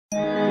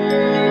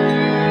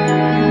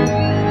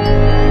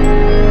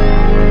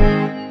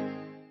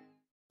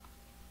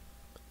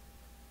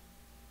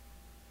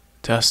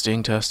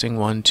Testing, testing,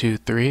 1, 2,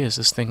 3. Is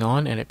this thing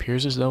on? And it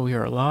appears as though we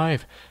are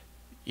live.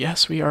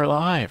 Yes, we are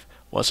live.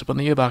 What's up in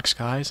the U-Box,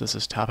 guys? This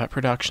is Top Hat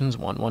Productions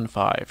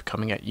 115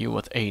 coming at you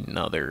with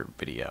another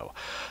video.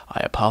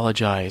 I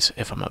apologize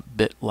if I'm a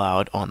bit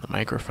loud on the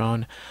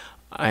microphone.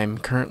 I'm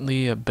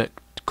currently a bit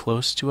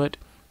close to it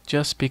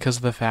just because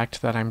of the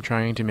fact that I'm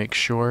trying to make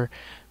sure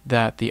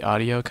that the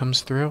audio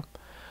comes through.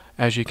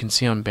 As you can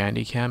see on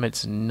Bandicam,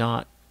 it's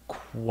not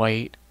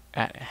quite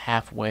at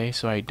halfway,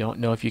 so I don't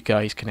know if you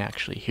guys can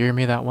actually hear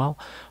me that well,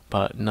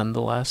 but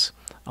nonetheless,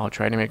 I'll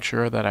try to make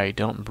sure that I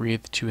don't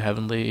breathe too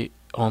heavily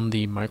on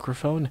the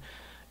microphone,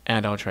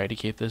 and I'll try to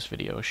keep this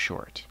video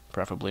short,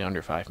 preferably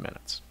under 5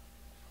 minutes.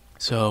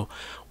 So,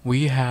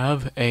 we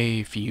have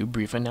a few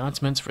brief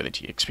announcements for the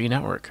TXP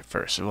network.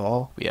 First of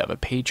all, we have a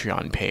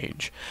Patreon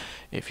page.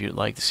 If you'd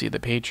like to see the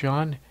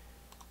Patreon,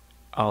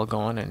 I'll go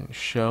on and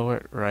show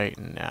it right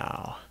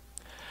now.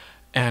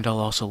 And I'll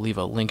also leave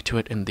a link to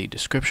it in the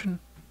description.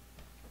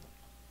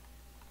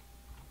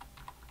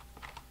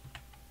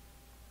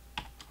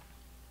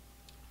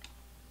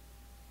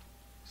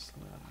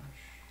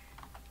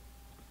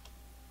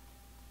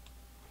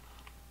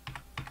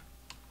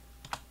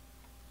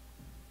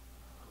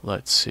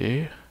 Let's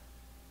see.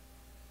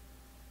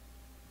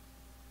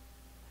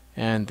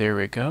 And there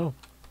we go.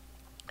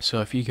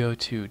 So if you go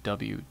to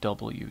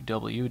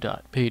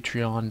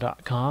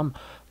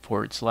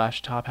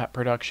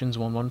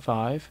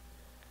www.patreon.com/TopHatProductions115,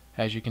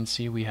 as you can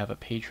see, we have a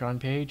Patreon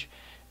page,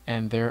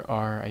 and there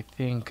are, I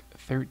think,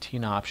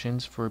 13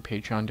 options for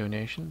Patreon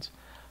donations.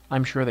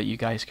 I'm sure that you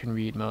guys can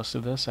read most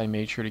of this. I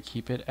made sure to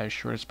keep it as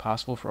short as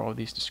possible for all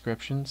these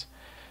descriptions,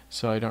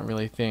 so I don't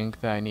really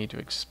think that I need to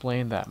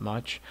explain that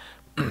much.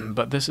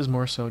 But this is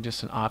more so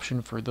just an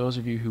option for those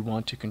of you who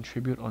want to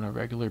contribute on a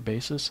regular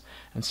basis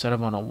instead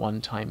of on a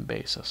one-time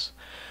basis.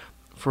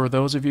 For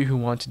those of you who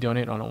want to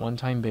donate on a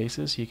one-time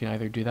basis, you can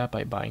either do that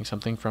by buying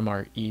something from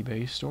our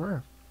eBay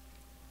store.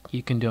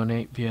 You can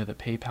donate via the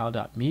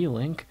paypal.me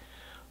link,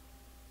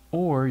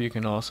 or you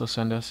can also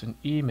send us an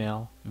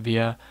email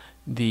via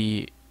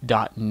the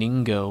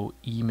 .ningo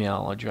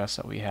email address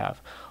that we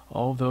have.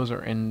 All of those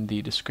are in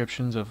the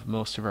descriptions of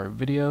most of our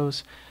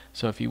videos,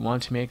 so if you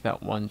want to make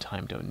that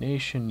one-time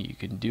donation, you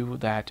can do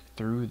that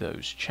through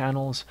those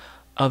channels.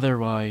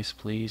 Otherwise,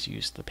 please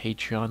use the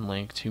Patreon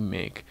link to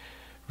make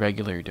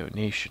regular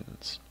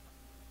donations.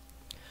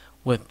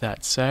 With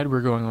that said,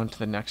 we're going on to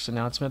the next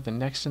announcement. The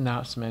next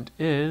announcement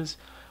is,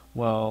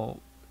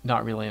 well,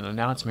 not really an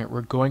announcement.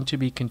 We're going to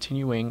be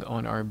continuing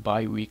on our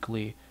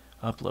bi-weekly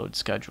upload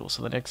schedule.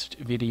 So the next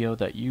video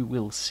that you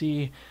will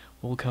see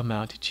will come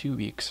out 2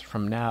 weeks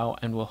from now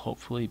and will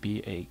hopefully be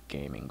a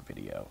gaming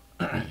video.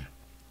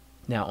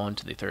 Now on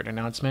to the third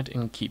announcement,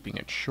 and keeping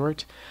it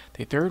short.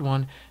 The third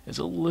one is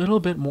a little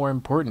bit more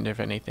important, if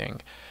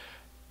anything.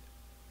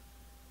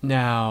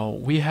 Now,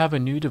 we have a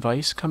new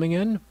device coming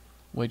in,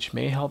 which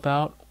may help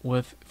out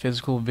with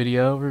physical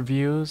video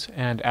reviews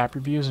and app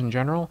reviews in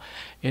general.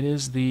 It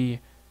is the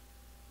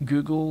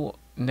Google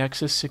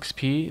Nexus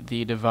 6P,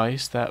 the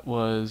device that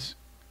was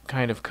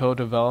kind of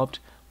co-developed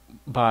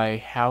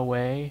by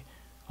Huawei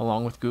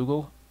along with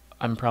Google.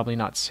 I'm probably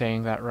not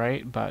saying that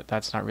right, but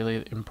that's not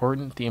really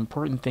important. The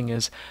important thing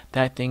is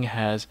that thing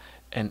has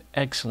an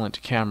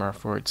excellent camera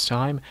for its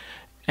time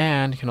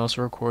and can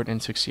also record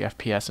in 60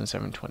 FPS and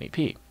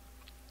 720p.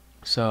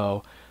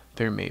 So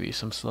there may be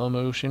some slow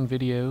motion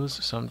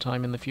videos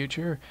sometime in the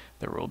future.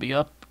 There will be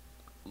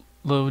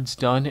uploads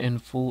done in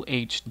full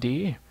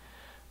HD,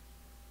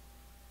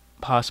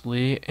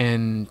 possibly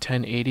in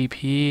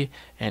 1080p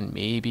and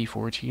maybe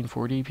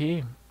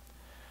 1440p.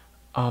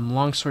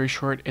 Long story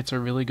short, it's a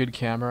really good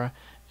camera,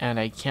 and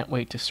I can't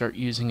wait to start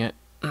using it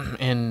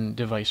in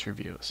device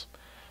reviews.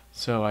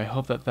 So I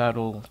hope that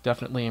that'll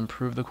definitely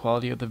improve the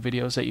quality of the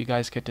videos that you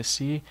guys get to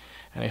see,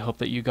 and I hope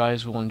that you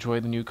guys will enjoy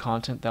the new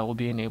content that will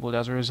be enabled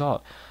as a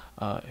result.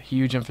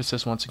 Huge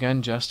emphasis once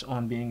again just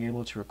on being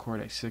able to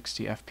record at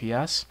 60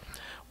 FPS,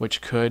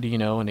 which could,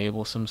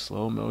 enable some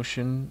slow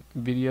motion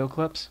video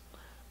clips.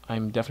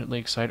 I'm definitely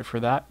excited for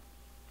that.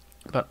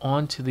 But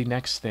on to the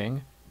next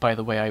thing. By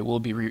the way, I will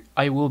be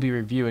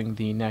reviewing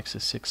the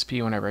Nexus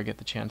 6P whenever I get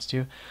the chance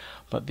to.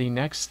 But the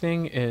next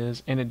thing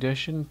is, in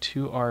addition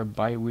to our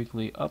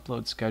bi-weekly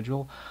upload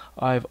schedule,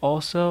 I've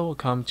also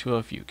come to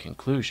a few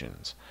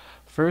conclusions.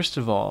 First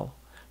of all,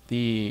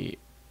 the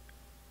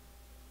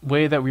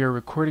way that we are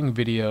recording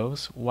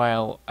videos,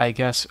 while I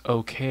guess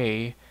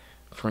okay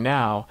for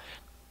now,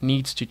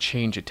 needs to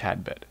change a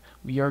tad bit.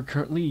 We are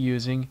currently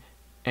using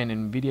an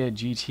NVIDIA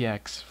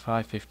GTX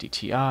 550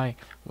 Ti,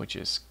 which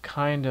is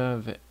kind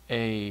of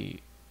a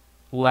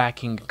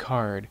lacking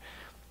card,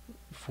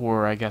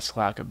 for I guess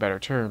lack of better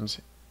terms,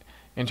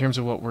 in terms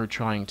of what we're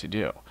trying to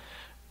do.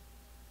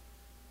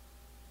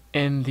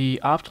 In the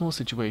optimal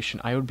situation,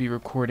 I would be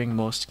recording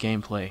most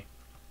gameplay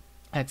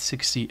at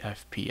 60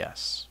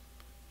 FPS.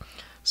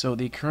 So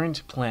the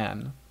current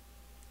plan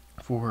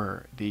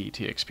for the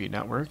TXP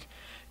network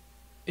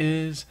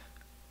is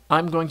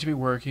I'm going to be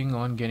working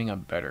on getting a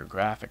better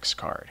graphics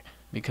card,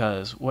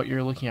 because what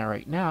you're looking at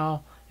right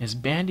now is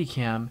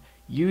Bandicam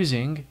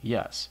using,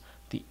 yes,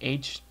 the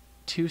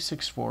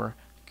H.264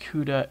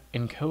 CUDA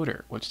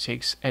encoder, which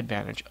takes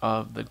advantage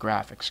of the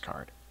graphics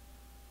card.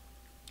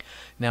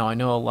 Now, I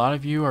know a lot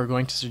of you are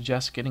going to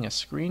suggest getting a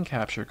screen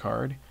capture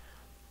card,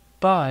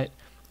 but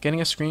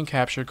getting a screen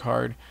capture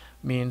card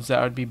means that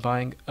I would be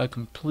buying a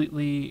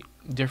completely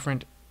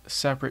different,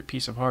 separate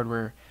piece of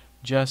hardware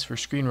just for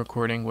screen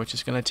recording, which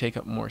is going to take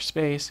up more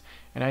space,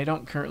 and I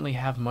don't currently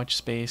have much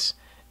space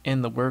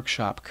in the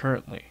workshop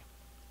currently.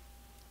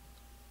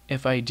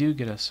 If I do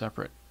get a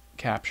separate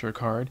capture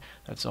card,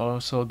 that's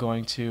also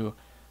going to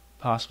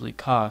possibly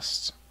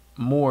cost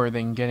more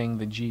than getting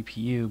the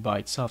GPU by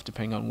itself,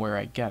 depending on where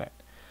I get it.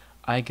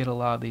 I get a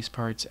lot of these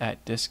parts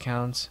at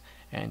discounts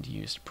and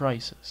used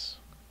prices.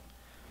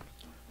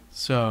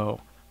 So,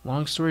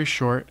 long story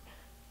short,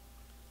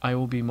 I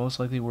will be most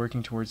likely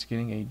working towards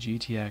getting a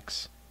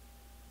GTX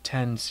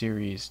 10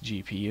 series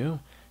GPU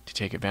to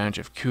take advantage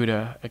of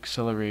CUDA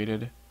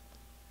accelerated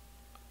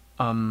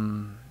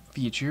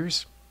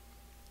features.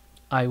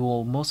 I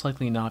will most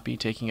likely not be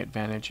taking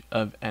advantage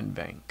of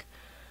NVENC.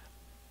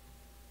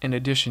 In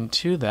addition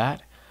to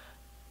that,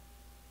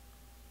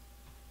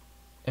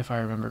 if I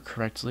remember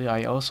correctly,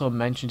 I also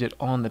mentioned it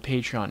on the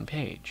Patreon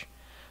page.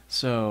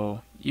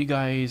 So you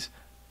guys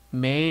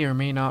may or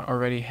may not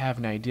already have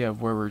an idea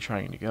of where we're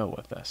trying to go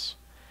with this.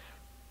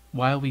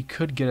 While we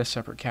could get a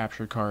separate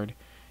capture card,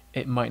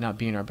 it might not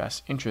be in our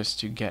best interest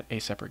to get a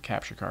separate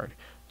capture card,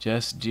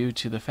 just due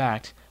to the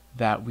fact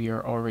that we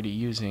are already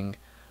using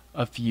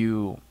a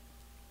few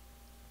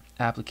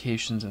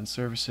applications and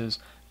services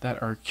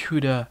that are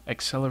CUDA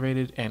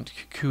accelerated and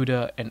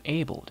CUDA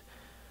enabled.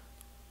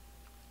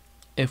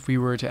 If we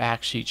were to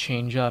actually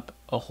change up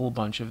a whole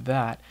bunch of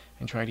that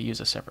and try to use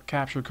a separate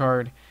capture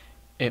card,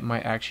 it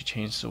might actually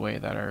change the way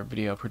that our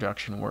video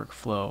production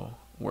workflow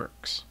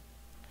works.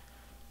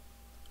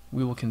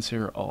 We will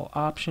consider all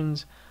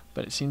options,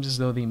 but it seems as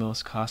though the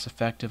most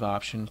cost-effective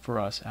option for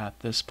us at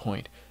this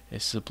point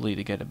is simply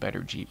to get a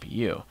better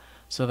GPU,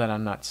 so that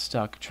I'm not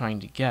stuck trying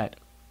to get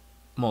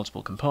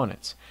multiple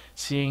components.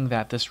 Seeing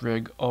that this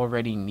rig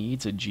already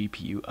needs a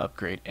GPU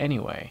upgrade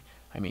anyway,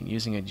 I mean,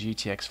 using a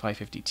GTX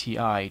 550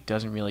 Ti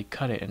doesn't really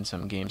cut it in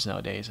some games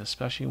nowadays,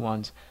 especially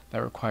ones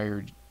that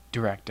require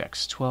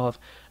DirectX 12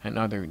 and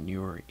other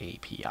newer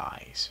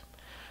APIs.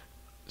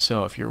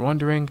 So if you're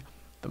wondering,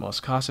 the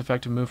most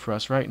cost-effective move for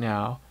us right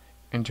now,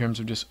 in terms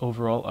of just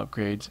overall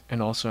upgrades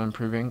and also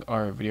improving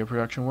our video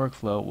production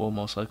workflow, will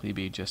most likely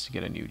be just to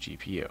get a new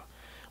GPU.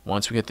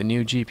 Once we get the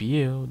new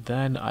GPU,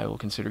 then I will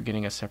consider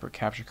getting a separate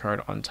capture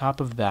card on top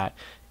of that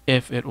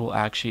if it will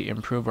actually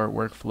improve our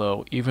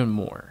workflow even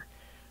more.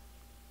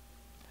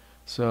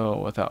 So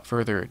without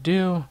further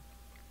ado,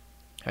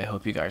 I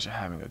hope you guys are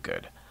having a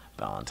good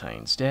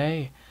Valentine's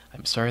Day.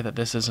 I'm sorry that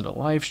this isn't a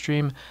live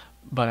stream,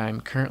 but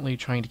I'm currently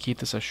trying to keep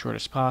this as short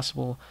as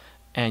possible,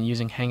 and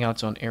using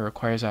Hangouts on air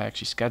requires I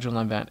actually schedule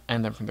an event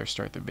and then from there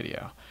start the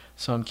video.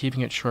 So I'm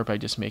keeping it short by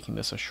just making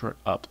this a short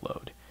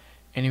upload.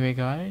 Anyway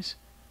guys,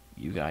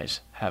 you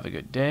guys have a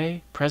good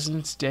day.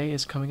 President's Day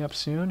is coming up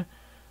soon,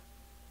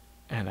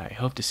 and I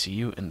hope to see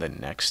you in the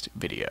next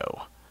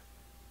video.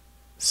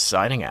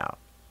 Signing out.